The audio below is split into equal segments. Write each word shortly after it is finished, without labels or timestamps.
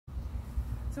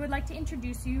So I'd like to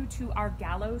introduce you to our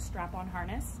Gallo strap-on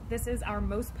harness. This is our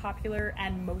most popular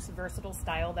and most versatile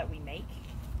style that we make.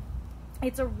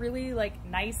 It's a really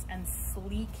nice and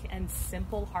sleek and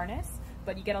simple harness,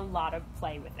 but you get a lot of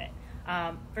play with it.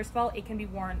 First of all, it can be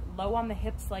worn low on the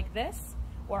hips like this,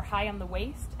 or high on the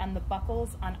waist, and the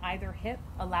buckles on either hip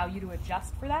allow you to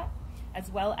adjust for that, as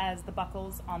well as the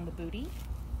buckles on the booty,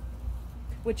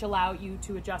 which allow you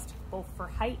to adjust both for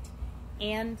height,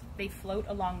 and they float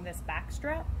along this back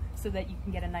strap so that you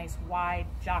can get a nice wide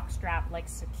jock strap like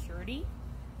security.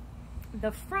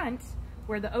 The front,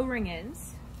 where the O-ring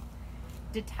is,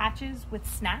 detaches with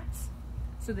snaps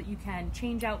so that you can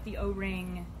change out the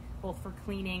O-ring both for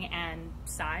cleaning and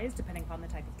size depending upon the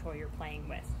type of toy you're playing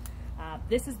with.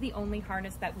 This is the only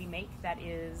harness that we make that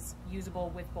is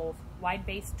usable with both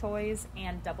wide-based toys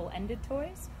and double-ended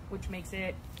toys, which makes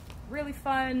it really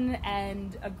fun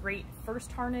and a great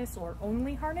first harness or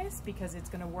only harness because it's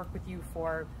going to work with you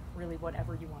for really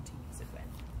whatever you want to use it